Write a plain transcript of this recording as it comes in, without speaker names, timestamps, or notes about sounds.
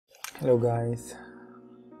Hello guys,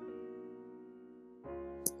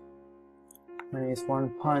 my name is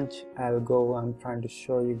OnePunch ALGO. I'm trying to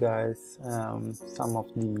show you guys some of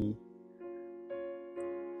the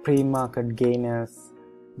pre-market gainers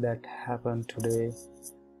that happened today.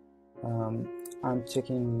 I'm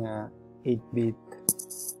checking it with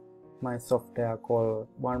my software called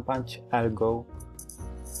OnePunch ALGO.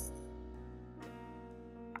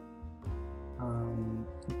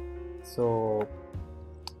 So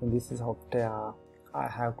in this software I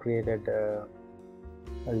have created a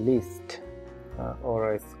list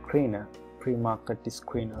or a screener, pre-market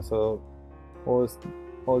screener. So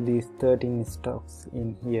all these 13 stocks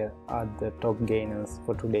in here are the top gainers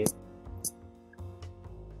for today.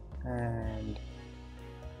 And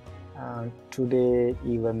today,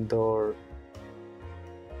 even though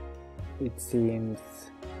it seems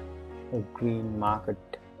a green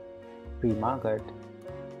market, pre-market,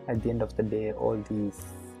 at the end of the day all these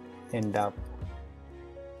end up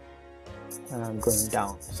going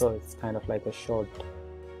down. So it's kind of like a shorter's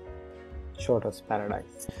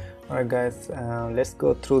paradise. Alright guys, let's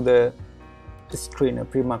go through the screener,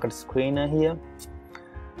 pre-market screener here.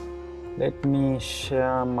 Let me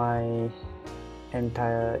share my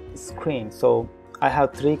entire screen. So I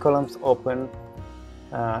have 3 columns open,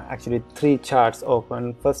 actually 3 charts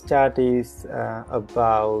open. First chart is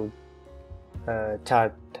about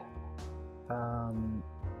chart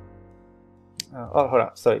hold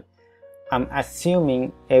on, sorry, I'm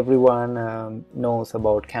assuming everyone knows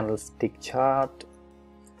about candlestick chart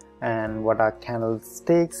and what are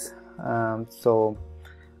candlesticks. So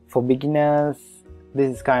for beginners,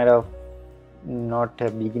 this is kind of not a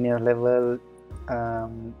beginner level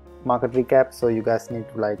market recap, so you guys need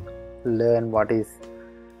to like learn what is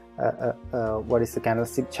the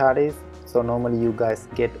candlestick chart is. So normally you guys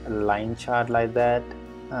get a line chart like that,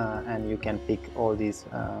 and you can pick all these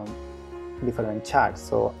different charts.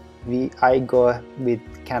 So I go with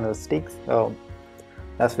candlesticks, so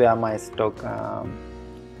that's where my stock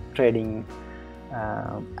trading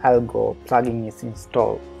algo plugin is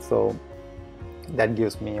installed. So that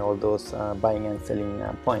gives me all those buying and selling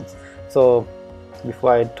points. So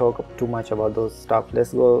before I talk too much about those stuff,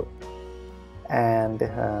 let's go and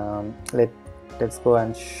let's go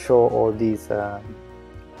and show all these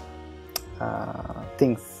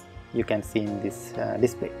things you can see in this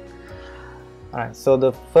display. Alright, so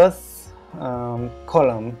the first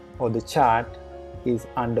column or the chart is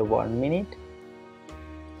under 1 minute,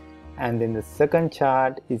 and then the second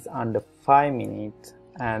chart is under 5 minutes,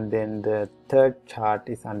 and then the third chart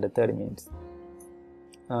is under 30 minutes.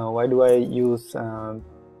 Why do I use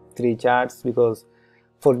 3 charts? Because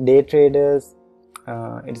for day traders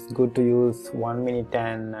it's good to use 1 minute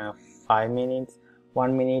and 5 minutes.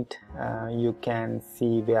 1 minute you can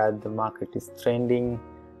see where the market is trending,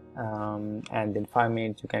 and then 5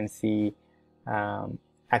 minutes you can see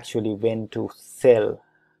actually when to sell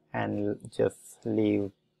and just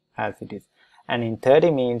leave as it is. And in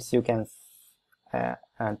 30 minutes you can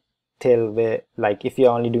tell where, like if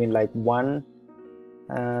you're only doing like one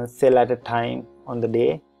sell at a time on the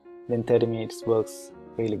day, then 30 minutes works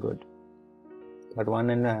really good. But 1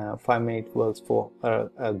 and 5 minutes works for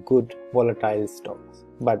a good volatile stocks.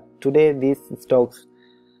 But today these stocks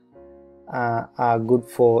are good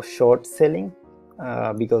for short selling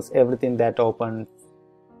because everything that opened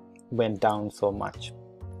went down so much.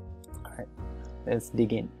 Alright, let's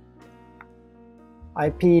dig in.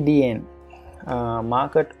 IPDN,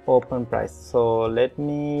 market open price. So let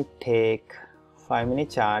me take 5-minute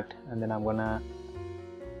chart, and then I'm gonna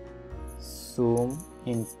zoom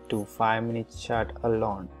into 5-minute chart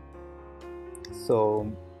alone. So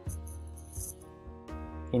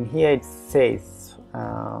in here it says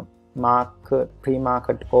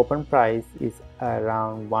pre-market open price is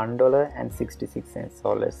around $1.66.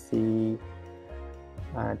 So let's see,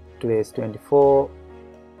 today is 24,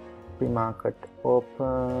 pre-market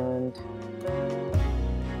opened,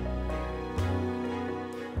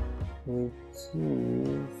 which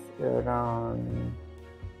is around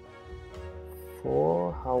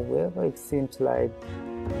 4. However, it seems like,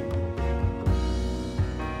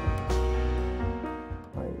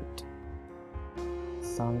 wait,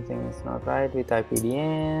 something is not right with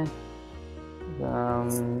IPDN.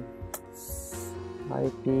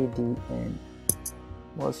 IPDN,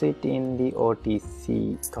 was it in the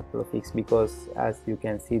OTC couple of weeks? Because as you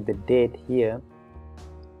can see the date here,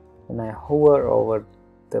 when I hover over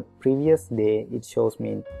the previous day, it shows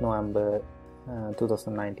me November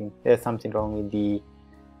 2019. There's something wrong with the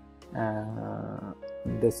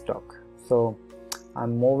stock. So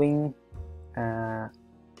I'm moving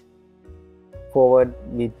forward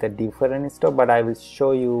with the different stock, but I will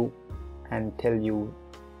show you and tell you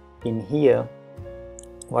in here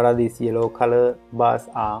what are these yellow color bars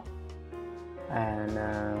are and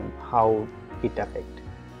how it affects.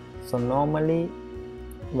 So normally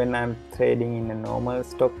when I'm trading in a normal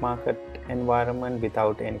stock market environment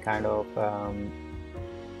without any kind of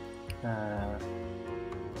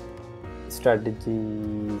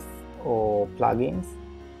strategies or plugins,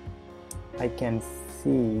 I can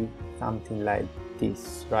see something like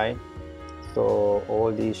this, right? So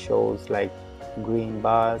all these shows like green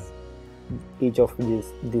bars, each of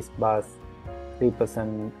these bars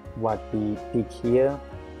represent what we pick here,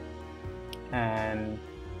 and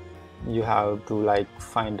you have to like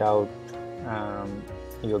find out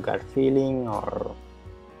your gut feeling or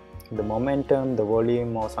the momentum, the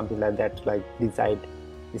volume or something like that to like decide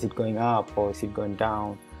is it going up or is it going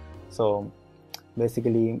down. So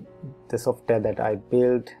basically the software that I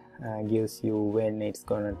built gives you when it's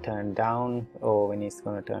gonna turn down or when it's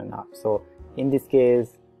gonna turn up. So in this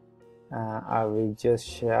case I will just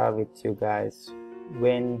share with you guys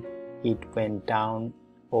when it went down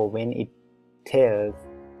or when it tells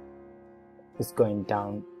it's going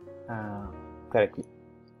down correctly.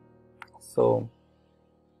 So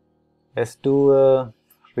let's do a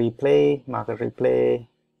replay, market replay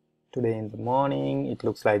today in the morning. It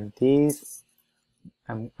looks like this.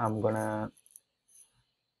 I'm gonna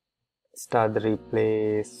start the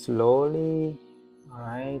replay slowly. All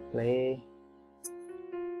right, play.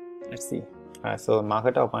 Let's see. So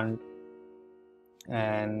market opened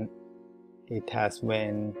and it has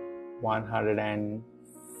went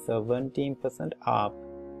 117% up.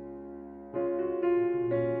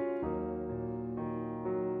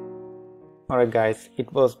 Alright guys,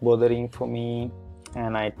 it was bothering for me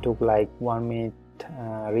and I took like 1 minute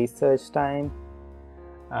research time.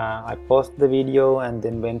 I paused the video and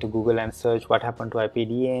then went to Google and searched what happened to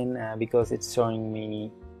IPDN because it's showing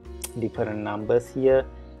me different numbers here,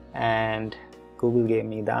 and Google gave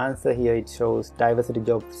me the answer here. It shows diversity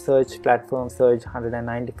job search platform surged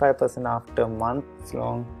 195% after months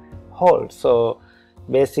long hold. So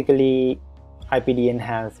basically IPDN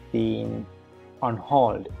has been on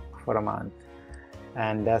hold for a month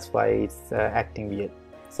and that's why it's acting weird.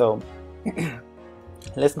 So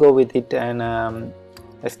let's go with it and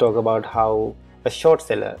let's talk about how a short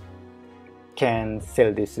seller can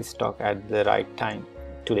sell this stock at the right time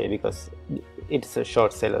today, because it's a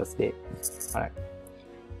short seller's day. All right,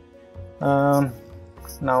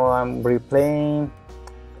 now I'm replaying.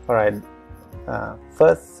 All right,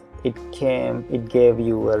 first it gave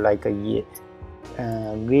you like a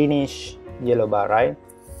greenish yellow bar, right?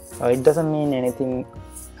 It doesn't mean anything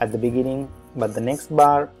at the beginning, but the next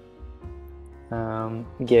bar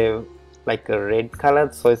gave like a red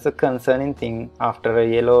color, so it's a concerning thing. After a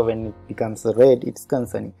yellow, when it becomes a red, it's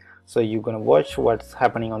concerning. So you're gonna watch what's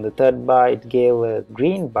happening on the third bar. It gave a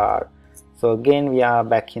green bar, so again we are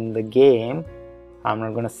back in the game. I'm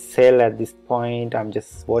not gonna sell at this point. I'm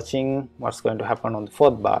just watching what's going to happen on the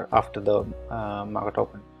fourth bar after the market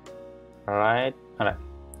open. All right.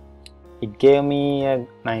 It gave me a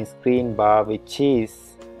nice green bar, which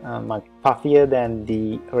is much puffier than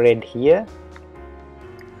the red here.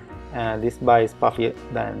 This bar is puffier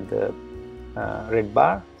than the red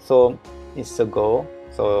bar, so it's a go.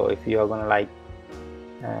 So if you are gonna like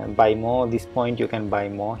buy more at this point, you can buy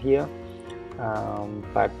more here,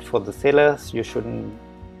 but for the sellers you shouldn't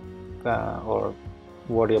or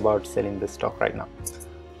worry about selling the stock right now.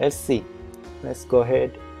 Let's see, let's go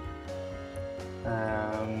ahead.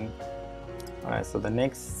 Alright, so the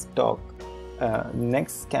next stock,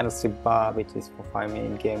 next candlestick bar, which is for 5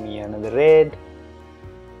 minutes, gave me another red.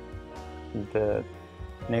 The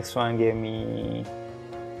next one gave me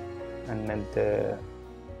another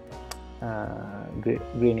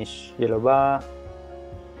greenish yellow bar,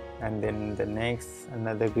 and then the next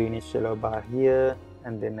another greenish yellow bar here,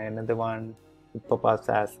 and then another one. It pop up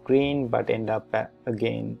as green but end up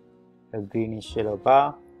again a greenish yellow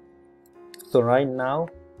bar. So right now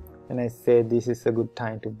when I say this is a good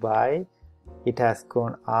time to buy, it has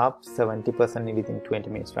gone up 70% within 20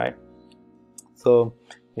 minutes, right? So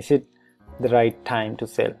is it the right time to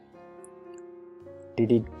sell?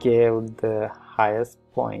 Did it give the highest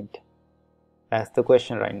point? That's the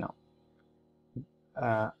question right now.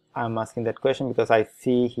 I'm asking that question because I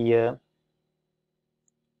see here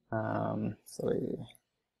I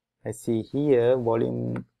see here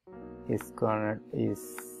volume is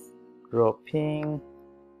dropping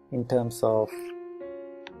in terms of,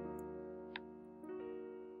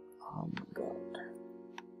 oh my god,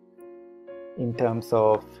 in terms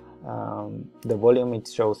of the volume. It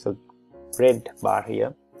shows a red bar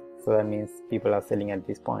here, so that means people are selling at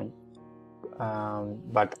this point.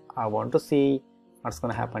 but I want to see what's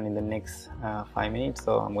going to happen in the next 5 minutes,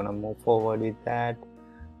 so I'm going to move forward with that.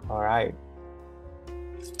 Alright,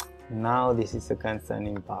 now this is a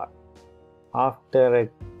concerning part. After a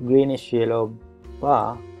greenish yellow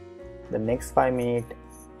bar, the next 5 minutes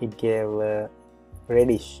it gave a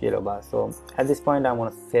reddish yellow bar. So at this point I'm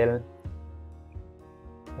going to sell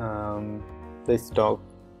the stock,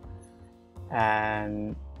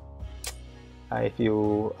 and if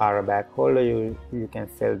you are a back holder, you can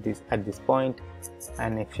sell this at this point,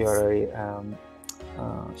 and if you're a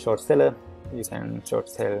short seller, you can short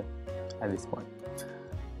sell at this point.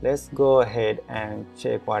 Let's go ahead and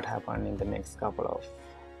check what happened in the next couple of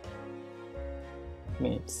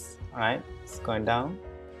minutes. Alright, it's going down,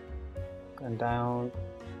 down,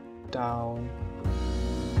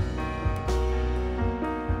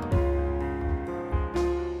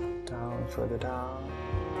 further down.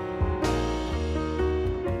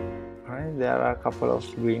 Alright, there are a couple of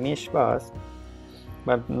greenish bars,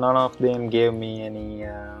 but none of them gave me any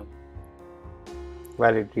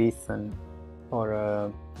valid reason or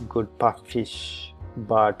a good puffish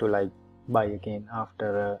bar to like buy again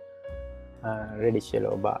after a reddish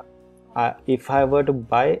yellow bar. If I were to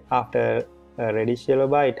buy after a reddish yellow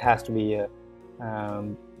bar, it has to be a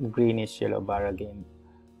greenish yellow bar again,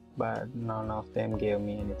 but none of them gave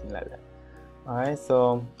me anything like that. Alright,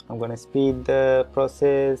 so I'm gonna speed the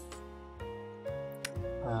process.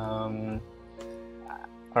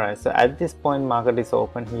 Alright, so at this point market is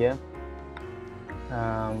open here.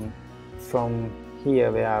 From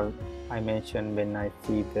here where I mentioned when I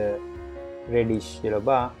see the reddish yellow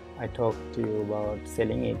bar, I talked to you about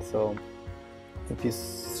selling it. So if you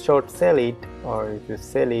short sell it, or if you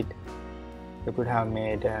sell it, you could have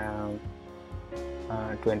made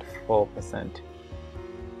 24%,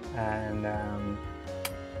 and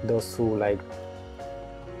those who like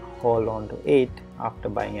hold on to it after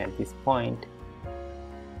buying at this point,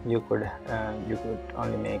 you could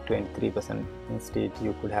only make 23%. Instead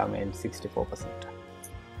you could have made 64%.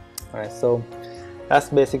 Alright, so that's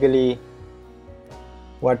basically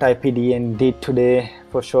what IPDN did today.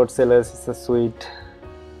 For short sellers, it's a sweet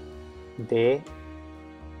day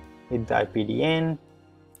with the IPDN.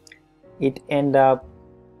 It ended up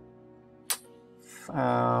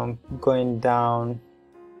going down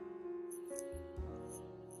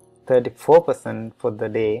 34% for the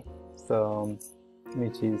day, so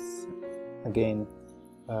which is again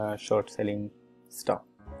short selling stock.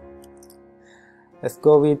 Let's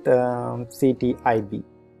go with CTIB.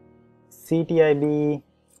 CTIB,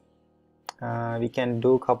 we can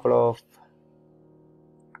do a couple of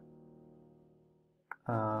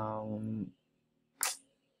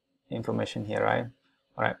information here, right?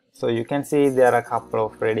 Alright, so you can see there are a couple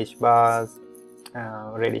of reddish bars,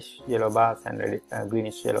 reddish yellow bars, and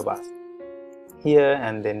greenish yellow bars here,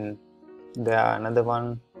 and then there are another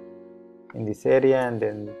one in this area, and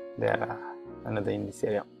then there are another in this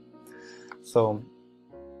area. So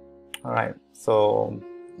alright, so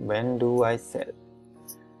when do I sell?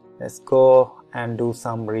 Let's go and do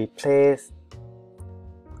some replace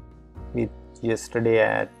with yesterday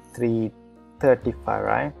at 3:35,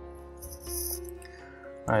 right?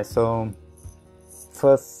 Alright, so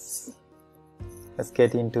first let's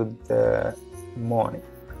get into the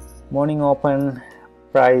morning open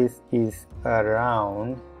price is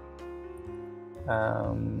around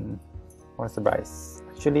what's the price?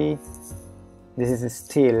 Actually this is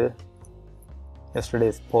still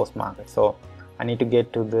yesterday's post market, so I need to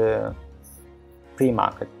get to the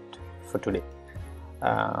pre-market for today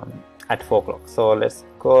at 4 o'clock. So let's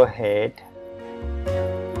go ahead.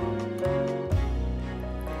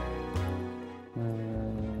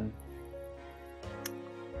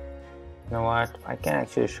 You know what, I can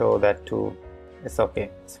actually show that too. It's okay,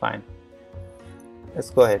 it's fine. Let's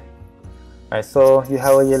go ahead. Alright, so you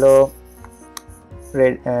have a yellow,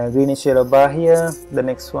 red, greenish yellow bar here. The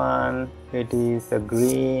next one, it is a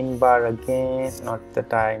green bar again. Not the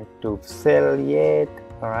time to sell yet.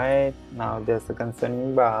 Alright, now there's a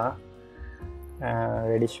concerning bar,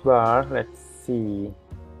 reddish bar. Let's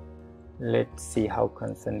see how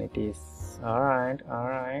concerned it is.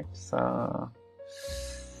 Alright, so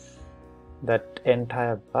that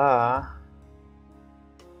entire bar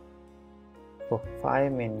for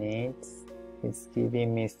 5 minutes is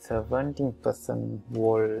giving me 17%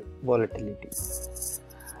 volatility.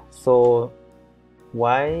 So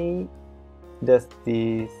why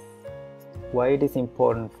it is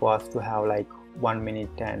important for us to have like 1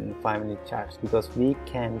 minute and 5 minute charts? Because we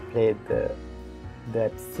can play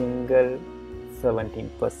that single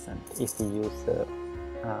 17% if we use a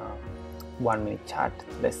 1 minute chart.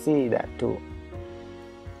 Let's see that too.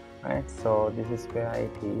 right? So this is where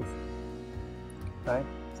it is, right?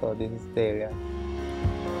 So this is the area,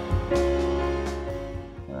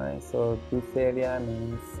 right? So this area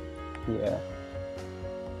means here.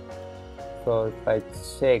 So if I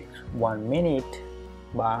check 1 minute,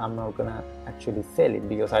 but I'm not gonna actually sell it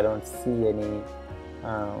because I don't see any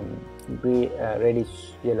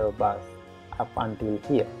reddish yellow bars up until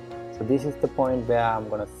here. So this is the point where I'm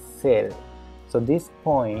gonna sell. So this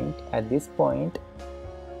point, at this point,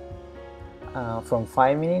 from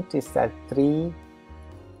 5 minutes is at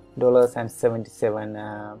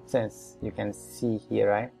 $3.77. You can see here,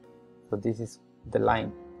 right? So this is the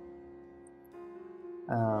line.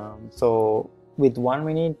 So with 1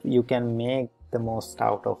 minute you can make the most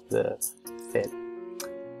out of the sale.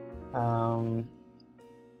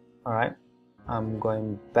 Alright, I'm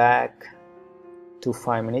going back to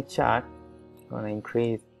 5 minute chart. I'm gonna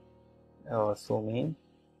increase or zoom in.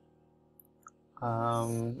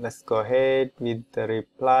 Let's go ahead with the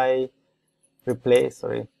replay,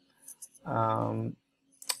 sorry.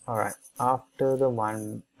 Alright, after the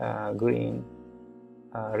one green,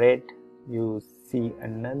 red, you see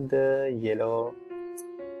another yellow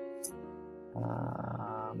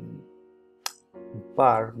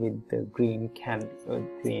bar with the green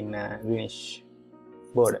greenish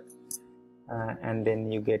border, and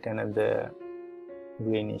then you get another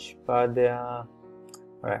greenish bar there.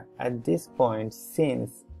 Alright, at this point,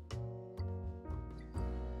 since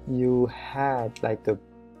you had like a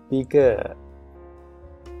bigger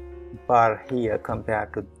bar here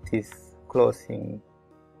compared to this closing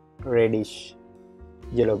reddish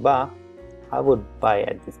yellow bar, I would buy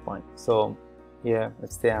at this point. So here,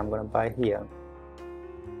 let's say I'm gonna buy here,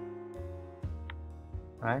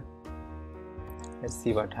 right? Let's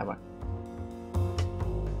see what happened.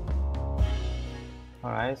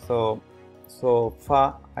 Alright, so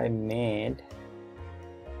far I made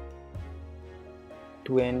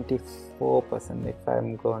 24%. If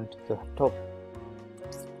I'm going to the top,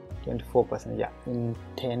 24%, yeah, in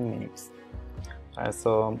 10 minutes.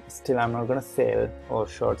 So still I'm not gonna sell or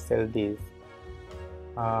short sell this.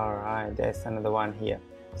 Alright, there's another one here.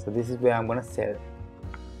 So this is where I'm gonna sell.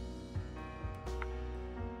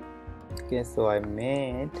 Okay, so I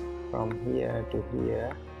made from here to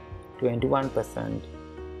here 21%,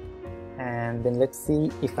 and then let's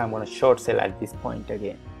see if I'm gonna short sell at this point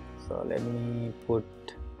again. So let me put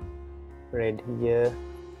red here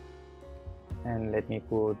and let me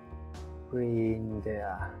put green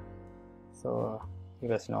there. So you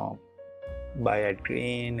guys know, buy at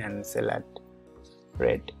green and sell at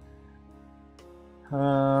red.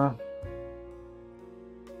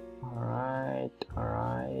 Alright,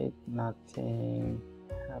 nothing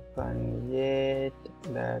happened yet.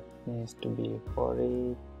 That needs to be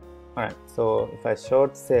 40. Alright, so if I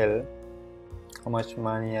short sell, how much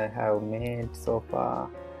money I have made so far?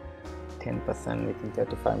 10% within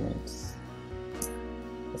 35 minutes.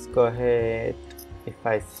 Let's go ahead. If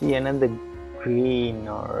I see another green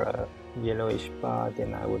or yellowish bar,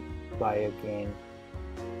 then I would buy again.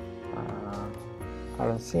 I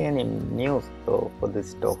don't see any news though for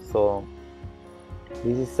this stock, so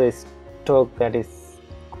this is a stock that is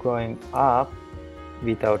growing up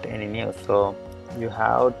without any news, so you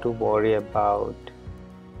have to worry about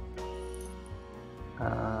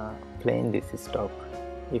playing this stock.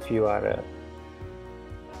 If you are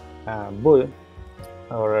a bull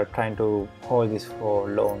or trying to hold this for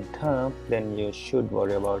long term, then you should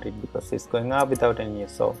worry about it because it's going up without any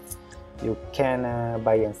news. So you can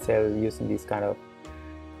buy and sell using this kind of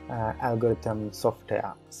algorithm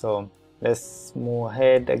software. So let's move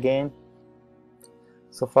ahead again.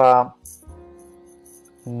 So far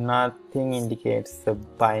nothing indicates the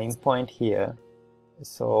buying point here,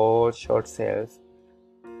 so short sales.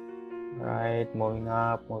 Right, moving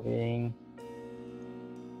up, moving.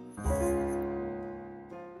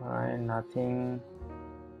 Alright, nothing,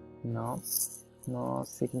 no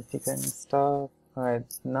significant stuff.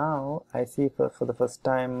 Alright, now I see for the first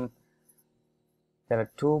time there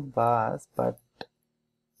are two bars, but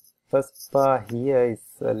first bar here is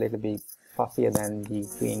a little bit puffier than the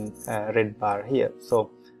green red bar here. So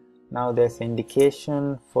now there's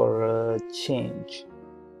indication for a change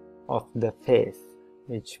of the phase,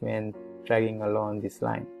 which went dragging along this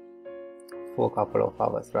line for a couple of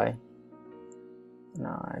hours, right?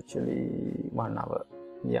 No, actually 1 hour,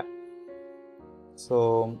 yeah.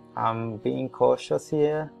 So I'm being cautious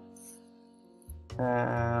here.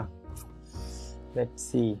 Let's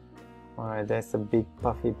see. Alright, there's a big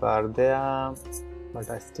puffy bar there, but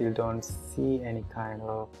I still don't see any kind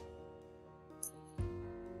of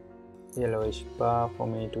yellowish bar for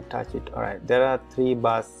me to touch it. Alright, there are 3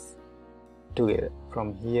 bars together,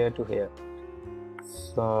 from here to here.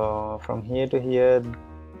 So from here to here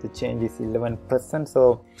the change is 11%,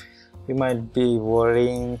 so you might be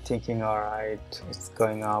worrying, thinking, all right, it's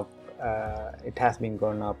going up, it has been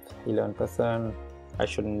going up 11%, I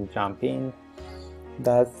shouldn't jump in.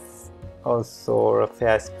 That's also a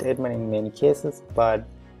fair statement in many cases, but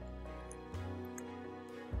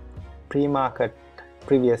pre-market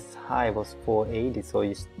previous high was 480, so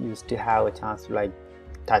you still have a chance to like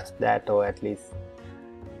touch that, or at least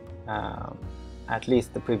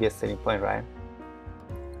the previous selling point, right?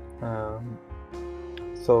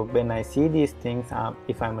 So when I see these things,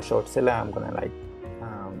 if I'm a short seller, I'm gonna like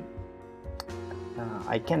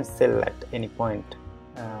I can sell at any point,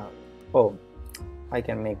 I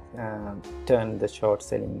can make turn the short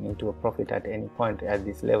selling into a profit at any point at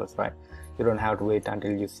these levels, right? You don't have to wait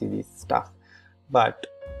until you see this stuff. But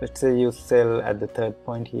let's say you sell at the third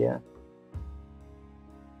point here.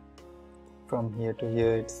 From here to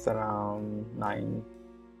here, it's around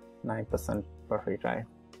 9% profit, right?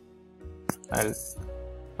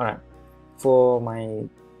 Alright, for my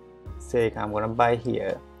sake, I'm gonna buy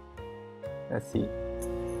here. Let's see.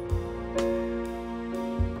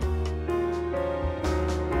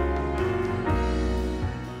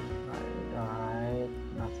 Alright,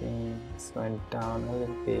 nothing. Just went down a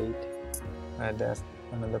little bit. There's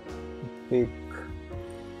another big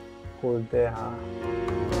hole there.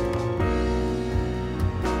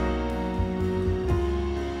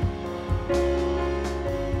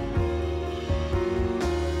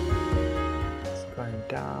 It's going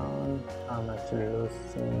down. I'm actually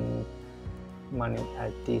losing money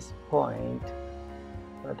at this point,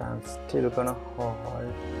 but I'm still gonna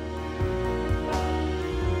hold.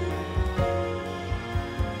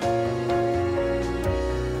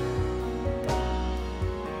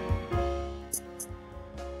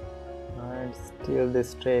 Still the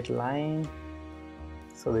straight line,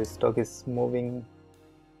 so the stock is moving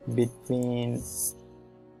between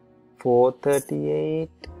 438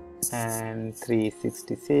 and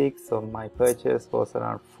 366. So my purchase was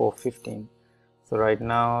around 415, so right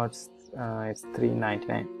now it's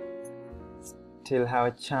 399. Still have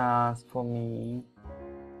a chance for me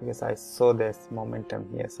because I saw there's momentum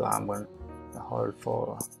here, so I'm going to hold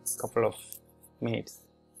for a couple of minutes.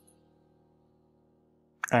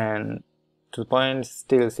 And to the point,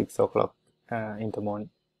 still 6 o'clock in the morning,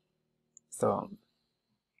 so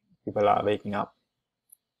people are waking up.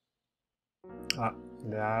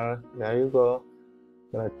 There you go.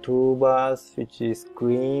 There are 2 bars which is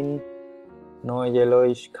green, no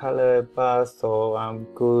yellowish color bar, so I'm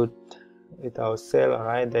good with our sell.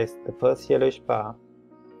 Alright, there's the first yellowish bar.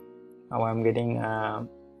 Now I'm getting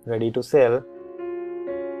ready to sell.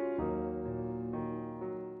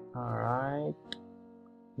 Alright,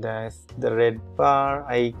 there's the red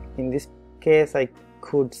bar. In this case I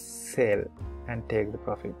could sell and take the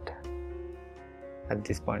profit at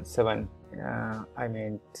this point. 7 I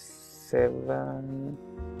meant 7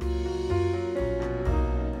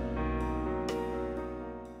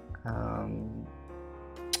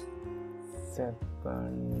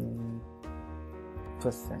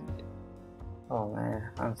 7%. Oh man,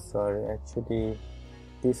 I'm sorry, actually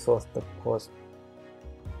this was the post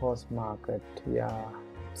market. Yeah,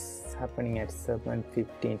 it's happening at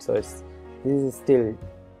 7:15, so this is still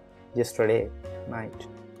yesterday night.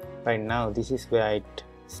 Right now this is where it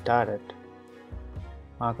started.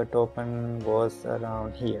 Market open was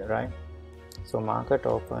around here, right? So market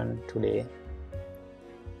open today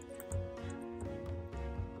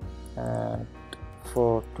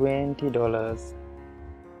for $20.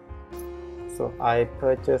 So I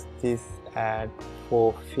purchased this at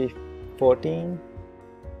 414.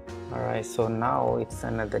 Alright, so now it's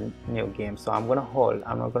another new game, so I'm gonna hold.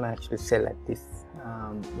 I'm not gonna actually sell at this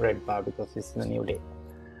red bar because it's the new day.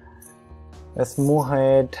 Let's move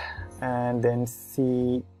ahead and then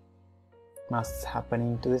see what's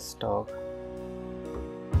happening to the stock.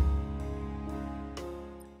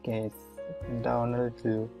 Okay, it's down a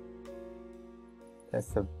little.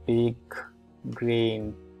 There's a big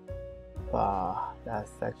green bar.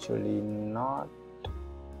 That's actually not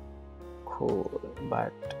cool,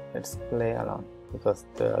 but let's play along because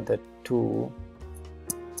the other two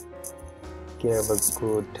gave a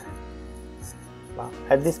good bar.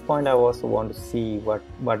 At this point I also want to see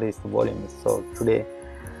what is the volume. So today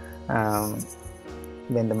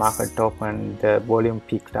when the market opened, the volume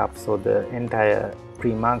picked up, so the entire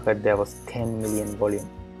pre-market there was 10 million volume,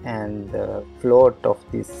 and the float of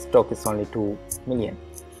this stock is only 2 million,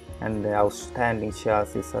 and the outstanding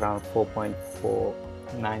shares is around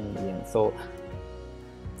 4.49 million. So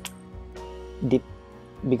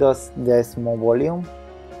because there's more volume,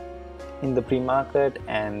 in the pre-market,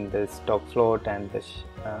 and the stock float and the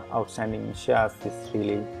outstanding shares is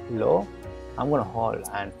really low, I'm gonna hold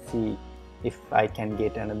and see if I can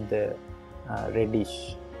get another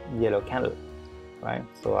reddish yellow candle, right?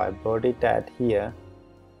 So I bought it at here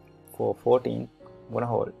for 14. I'm gonna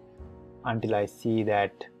hold until I see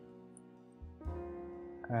that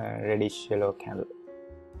reddish yellow candle.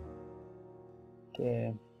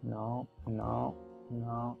 Okay, no, I'm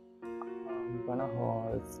gonna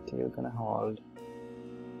hold, still gonna hold,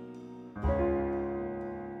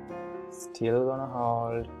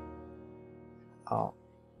 oh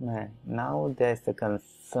man, now there's a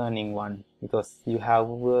concerning one, because you have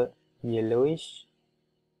a yellowish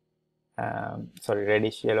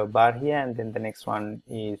reddish yellow bar here, and then the next one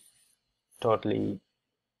is totally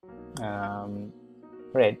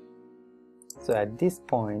red. So at this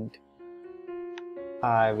point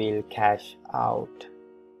I will cash out.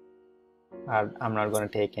 I'm not going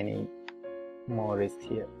to take any more risk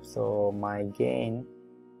here. So my gain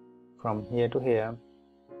from here to here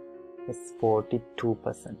is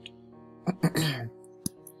 42%.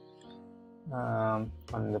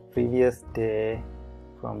 On the previous day,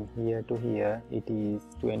 from here to here, it is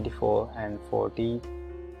 24 and 40.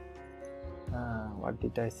 What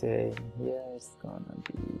did I say? Here it's gonna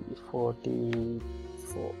be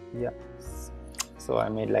 44. Yeah. So I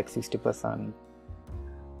made like 60%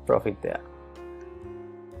 profit there.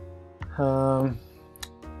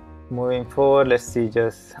 Moving forward, let's see.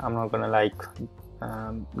 Just I'm not gonna like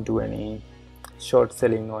do any short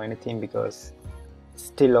selling or anything, because it's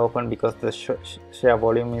still open, because the share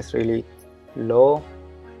volume is really low.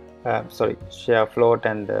 Share float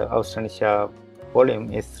and the outstanding share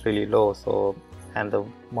volume is really low. So, and the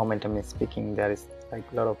momentum is peaking. There is like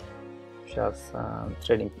a lot of shares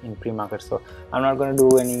trading in pre-market. So I'm not gonna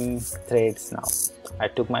do any trades now. I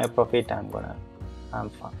took my profit. I'm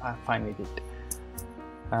fine with it.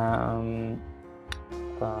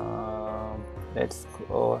 Let's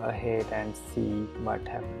go ahead and see what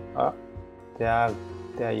happened.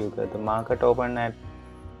 There you go. The market opened at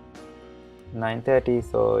 9:30,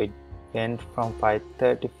 so it went from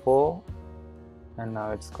 534 and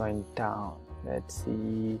now it's going down. Let's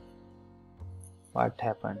see what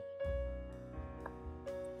happened.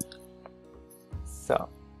 So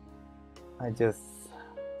I just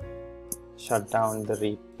shut down the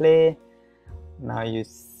replay. Now you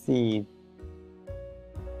see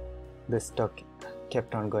the stock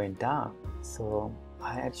kept on going down. So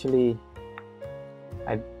I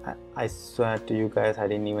swear to you guys, I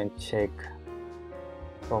didn't even check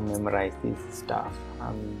or memorize this stuff.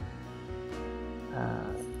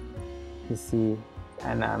 You see,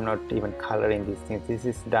 and I'm not even coloring these things. This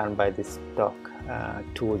is done by this stock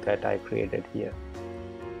tool that I created here.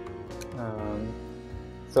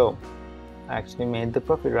 So I actually made the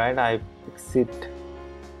profit, right? I exit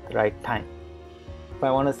the right time. If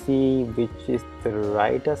I want to see which is the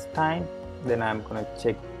rightest time, then I'm gonna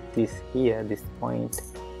check this here, this point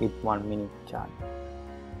with 1 minute chart.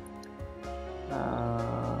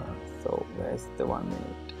 So where's the 1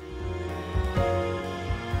 minute?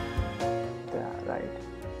 There, right.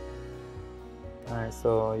 Alright,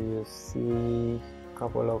 so you see a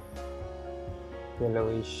couple of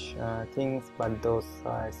yellowish things, but those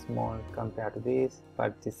are small compared to this.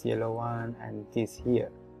 But this yellow one and this here,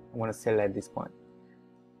 I'm gonna sell at this point.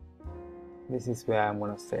 This is where I'm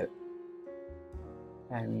gonna sell.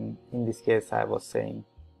 And in this case, I was saying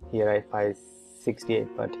here I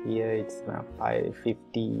 568, but here it's around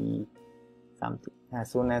 550 something.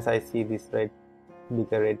 As soon as I see this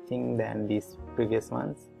bigger red thing than these previous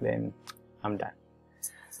ones, then I'm done.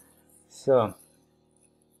 So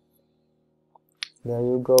there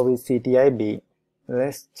you go with CTIB.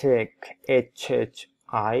 Let's check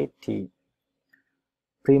HHIT.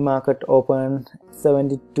 Pre-market open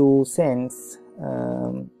 72 cents.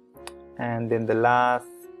 And then the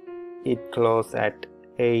last it closed at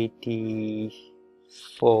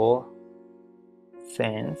 84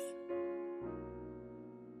 cents.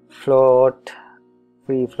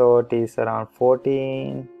 Free float is around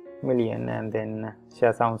 14 million, and then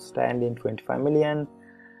shares outstanding 25 million.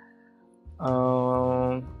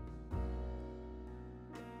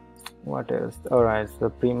 What else? Alright, so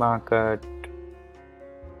pre-market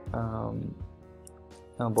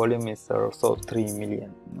volume is also 3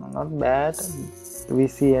 million. Not bad. Do we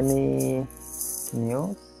see any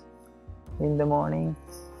news in the morning?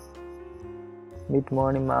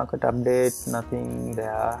 Mid-morning market update, nothing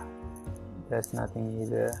there. There's nothing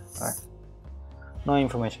either. Right. No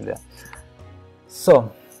information there.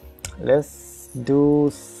 So let's do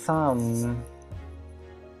some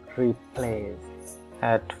replays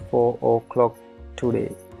at 4 o'clock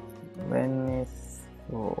today. when is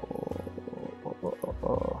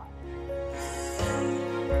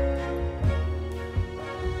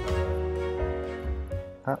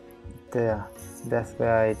there, that's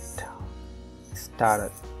where it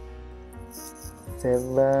started.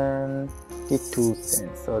 72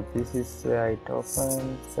 cents. So this is where it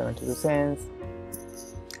opened. 72 cents.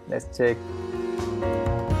 Let's check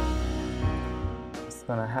what's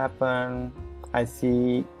gonna happen. I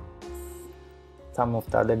see some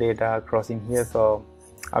of the other data crossing here, so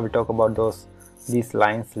I will talk about these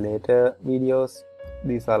lines later videos.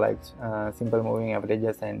 These are like simple moving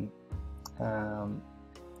averages and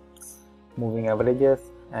moving averages,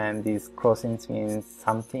 and these crossings means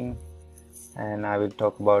something, and I will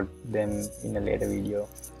talk about them in a later video.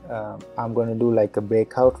 I'm going to do like a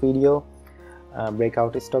breakout video,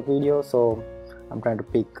 breakout stock video, so I'm trying to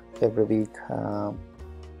pick every week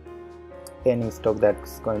any stock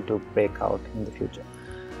that's going to break out in the future.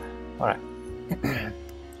 All right.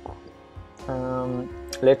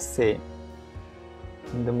 Let's say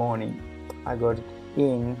in the morning I got it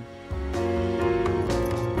in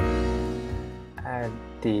at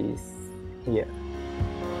this here,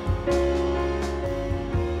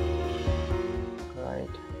 right?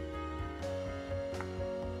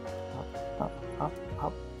 Up.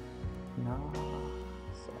 No,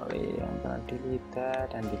 sorry, I'm gonna delete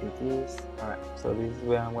that and delete this. All right, so this is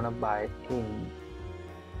where I'm gonna buy in.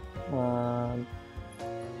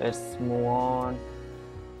 Let's move on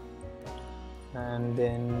and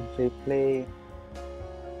then replay.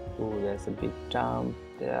 Oh, there's a big jump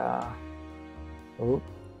there. Oh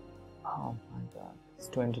my god, it's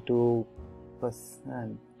 22%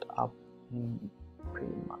 up in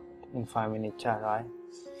pre-market in 5-minute chart, right?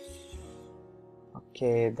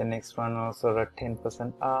 Okay, the next one also at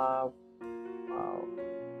 10% up. Wow.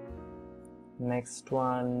 Next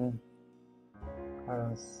one, I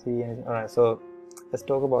don't see anything. All right, so let's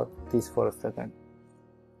talk about this for a second.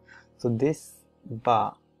 So this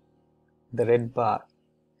bar, the red bar,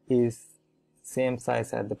 is same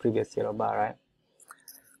size as the previous yellow bar, right?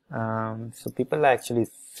 So people are actually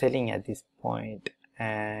selling at this point,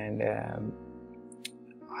 and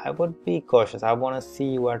I would be cautious. I want to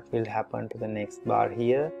see what will happen to the next bar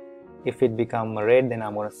here. If it becomes red, then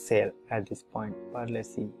I'm going to sell at this point. But let's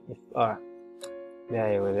see if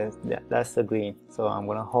there you go. That's the green. So I'm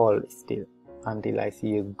going to hold still until I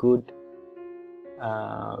see a good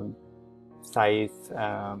size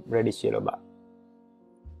reddish yellow bar.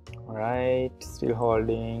 All right, still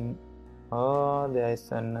holding. Oh, there is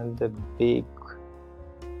another big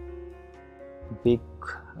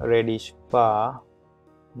reddish bar,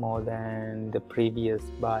 more than the previous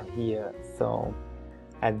bar here. So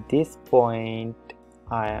at this point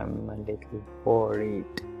I am a little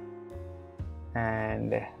worried,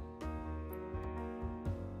 and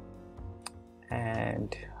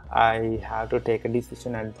I have to take a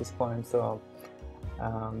decision at this point. So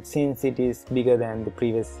since it is bigger than the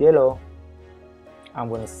previous yellow, I'm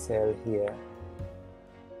going to sell here.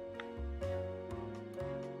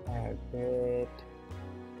 Great.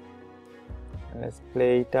 Let's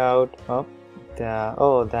play it out. Up there.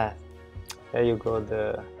 Oh, there you go,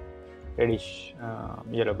 the reddish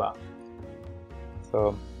yellow bar.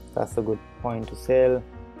 So that's a good point to sell.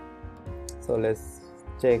 So let's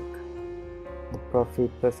check the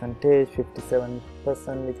profit percentage.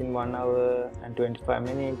 57% within 1 hour and 25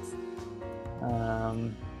 minutes.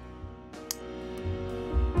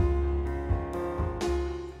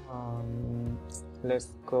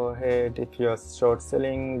 Let's go ahead. If you're short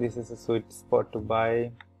selling, this is a sweet spot to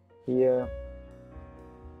buy here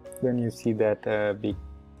when you see that big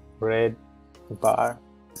red bar.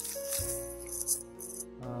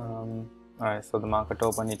 Alright, so the market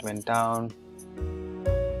open, it went down.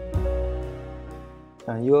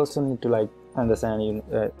 You also need to like understand,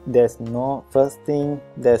 there's no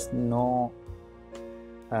there's no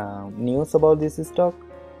news about this stock,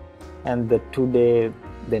 and the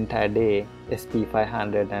entire day SP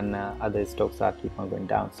 500 and other stocks are keep on going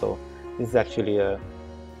down. So this is actually a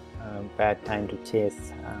bad time to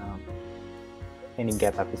chase any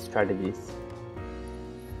gap up strategies.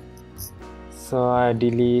 So I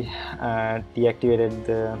deactivated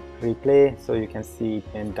the replay, so you can see it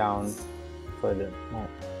went down further more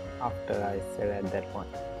after I said at that point.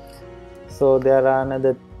 So there are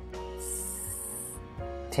another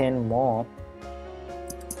 10 more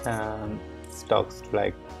stocks to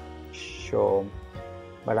like show,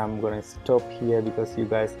 but I'm gonna stop here because you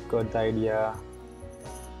guys got the idea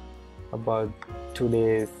about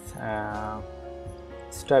today's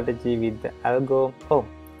strategy with the algo. Oh,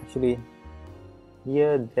 actually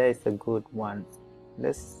here there is a good one.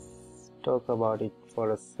 Let's talk about it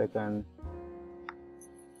for a second.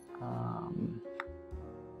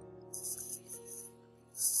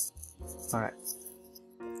 Alright,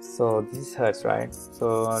 so this is Hertz, right?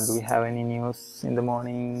 So do we have any news in the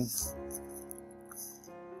morning?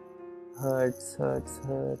 Hertz.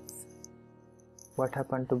 What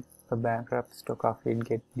happened to the bankrupt stock after it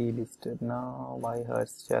get delisted? Now why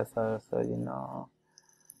Hertz shares are surging now?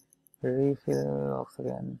 Refill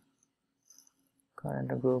oxygen.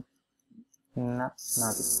 Current group.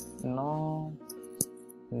 Nothing. No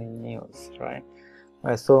news, right?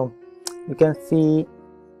 So you can see,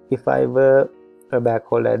 if I were a back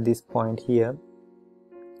hold at this point here,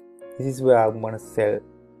 this is where I'm gonna sell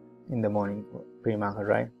in the morning pre-market,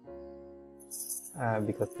 right?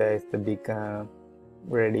 Because there is the big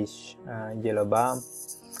reddish yellow bar,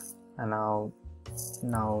 and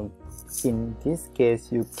now in this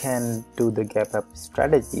case you can do the gap up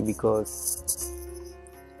strategy, because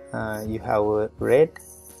you have a red,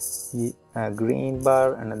 a green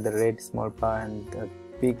bar, another red small bar, and a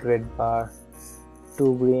big red bar,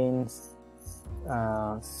 two greens.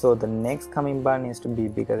 So the next coming bar needs to be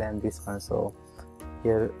bigger than this one. So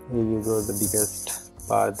here you go, the biggest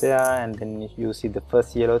bar there, and then you see the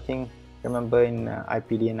first yellow thing. Remember in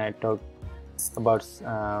IPDN I talked about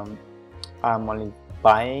I'm only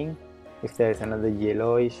buying if there is another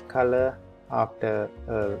yellowish color after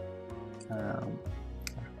a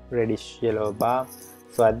reddish yellow bar.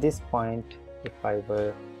 So at this point, if I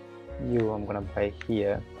were you, I'm gonna buy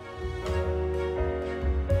here.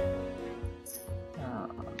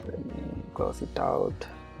 Let me close it out.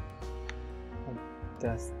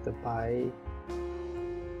 That's the buy,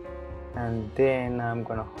 and then I'm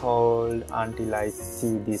gonna hold until I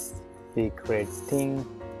see this big red thing.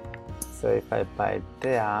 So if I buy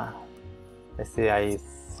there, let's say I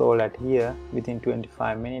sold at here, within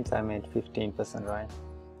 25 minutes I made 15%, right?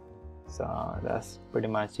 So that's pretty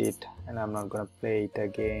much it, and I'm not gonna play it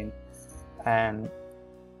again. And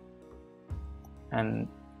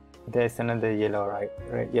there's another yellow, right?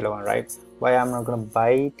 Yellow one, right? Why I'm not gonna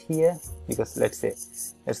buy it here? Because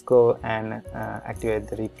let's go and activate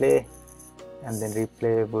the replay, and then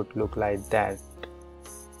replay would look like that,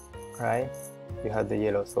 right? You have the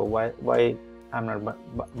yellow. So why I'm not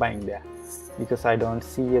buying there? Because I don't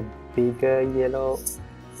see a bigger yellow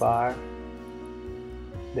bar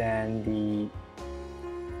than the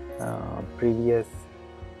previous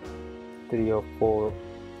 3 or 4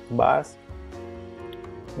 bars.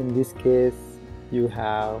 In this case, you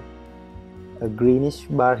have a greenish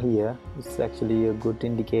bar here. It's actually a good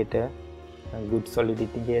indicator, a good solid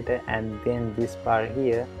indicator, and then this bar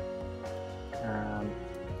here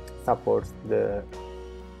supports the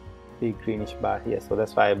big greenish bar here. So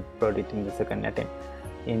that's why I brought it in the second attempt.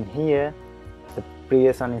 In here, the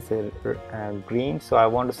previous one is a green, so I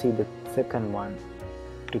want to see the second one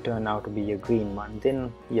to turn out to be a green one.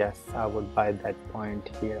 Then yes, I would buy that point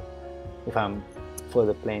here if I'm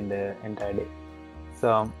further playing the entire day.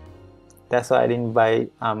 So that's why I didn't buy.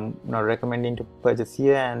 I'm not recommending to purchase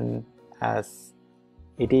here, and as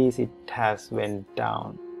it is, it has went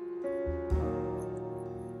down.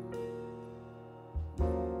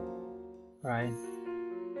 Right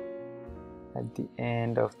at the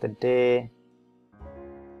end of the day,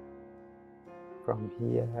 from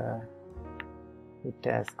here it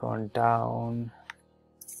has gone down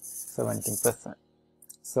 17%.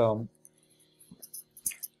 So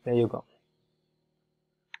there you go.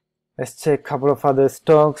 Let's check a couple of other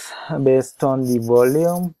stocks based on the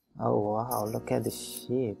volume. Oh wow, look at the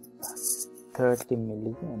shape. 30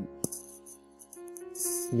 million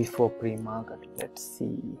before pre-market. Let's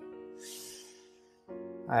see.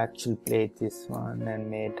 I actually played this one and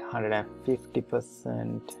made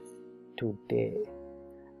 150% today.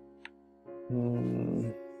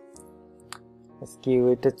 Let's give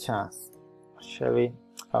it a chance, shall we?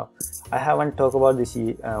 Oh, I haven't talked about this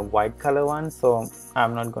white color one, so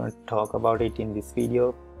I'm not going to talk about it in this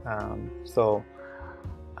video.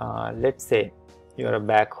 Let's say you're a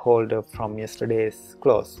back holder from yesterday's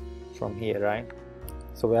close from here, right?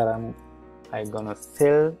 So where I'm gonna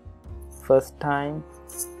sell first time,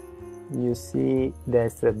 you see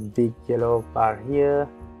there's a big yellow bar here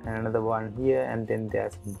and another one here, and then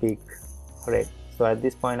there's big red. So at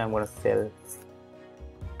this point I'm gonna sell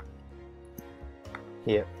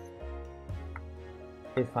here.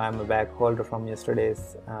 If I'm a back holder from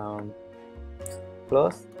yesterday's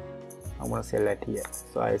close, I'm gonna sell that here.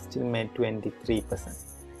 So I still made 23%,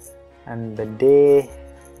 and the day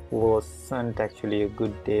wasn't actually a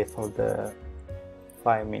good day for the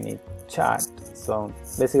 5-minute chart. So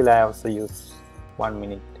basically I also use 1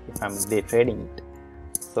 minute if I'm day trading it.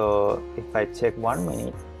 So if I check 1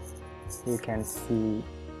 minute, you can see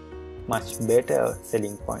much better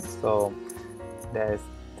selling points. So there's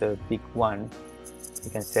the big one, you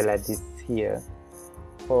can sell at this here,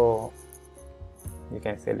 or you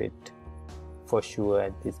can sell it for sure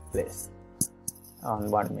at this place on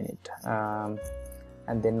 1 minute,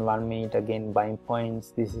 and then 1 minute again buying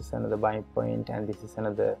points. This is another buying point, and this is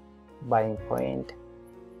another buying point,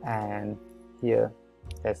 and here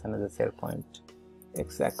there's another sell point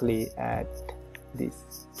exactly at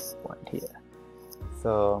this point here.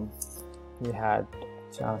 So we had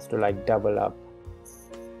chance to like double up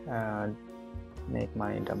and make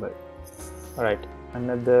money double. All right,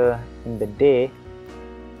 another in the day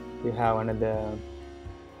you have another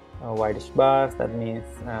whitish bars. That means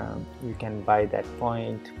you can buy that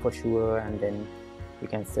point for sure, and then you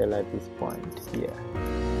can sell at this point here.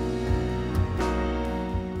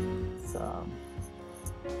 So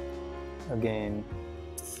again,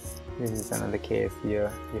 this is another case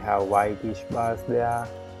here. You have whitish bars there,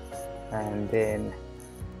 and then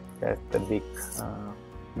that's the big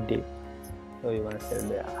dip. So you want to sell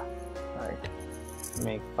there, right?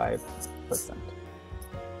 Make 5%.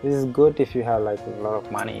 This is good if you have like a lot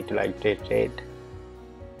of money to like trade.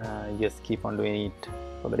 Just keep on doing it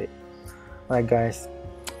for the day. Alright guys,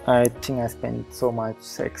 I think I spent so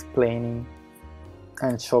much explaining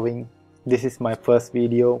and showing. This is my first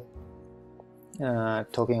video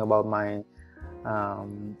talking about my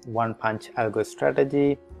OnePunch ALGO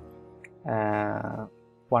strategy.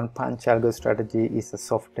 OnePunch ALGO strategy is a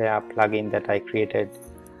software plugin that I created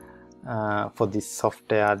for this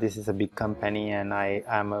software. This is a big company, and I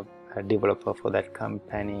am a developer for that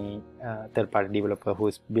company, third-party developer who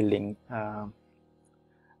is building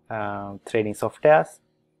trading softwares,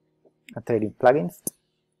 trading plugins.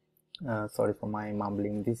 Sorry for my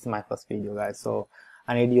mumbling. This is my first video, guys, so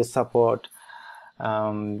I need your support.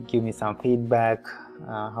 Give me some feedback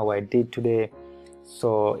how I did today,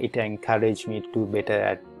 so it encouraged me to do better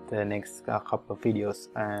at the next couple of videos.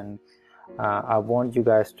 And I want you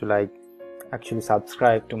guys to like actually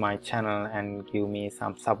subscribe to my channel and give me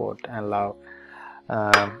some support and love.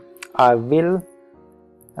 I will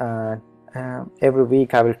every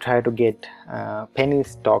week I will try to get penny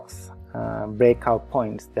stocks breakout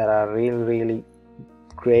points that are really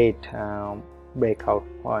great breakout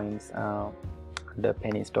points, the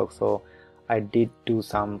penny stock. So I did do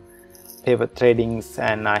some paper tradings,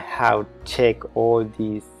 and I have checked all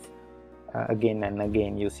these again and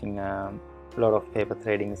again using a lot of paper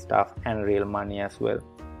trading stuff and real money as well.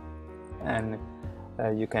 And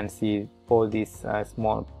you can see all these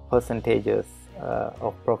small percentages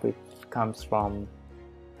of profit comes from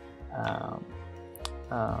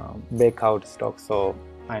breakout stocks. So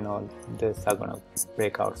I know this are gonna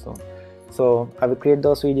break out soon, so I will create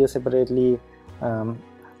those videos separately.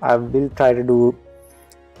 I will try to do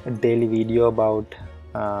a daily video about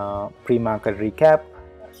pre-market recap,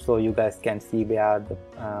 so you guys can see where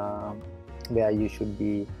you should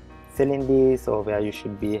be selling this, or where you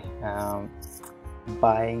should be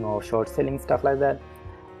buying or short selling, stuff like that.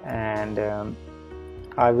 And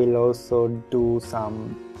I will also do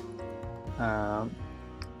some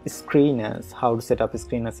screeners, how to set up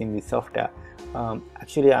screeners in this software.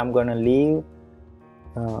 Actually, I'm gonna leave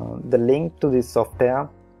the link to this software,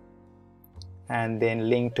 and then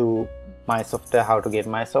link to my software, how to get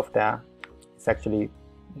my software. It's actually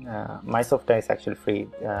my software is actually free,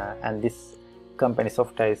 and this company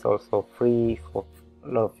software is also free for a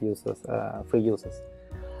lot of users, free users.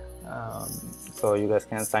 So you guys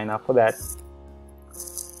can sign up for that.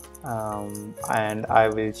 And I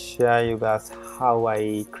will share you guys how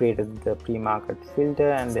I created the pre-market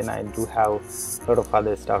filter, and then I do have a lot of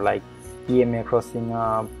other stuff like EMA crossing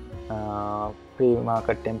up,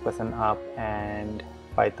 pre-market 10% up, and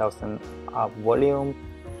 5,000 up volume,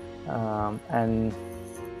 and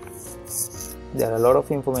there are a lot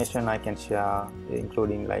of information I can share,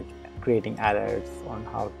 including like creating alerts on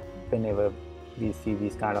how whenever we see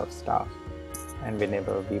this kind of stuff and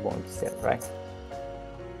whenever we want to sell, right?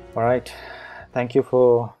 All right, thank you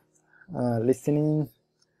for listening,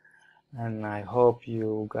 and I hope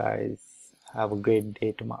you guys have a great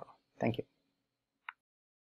day tomorrow. Thank you.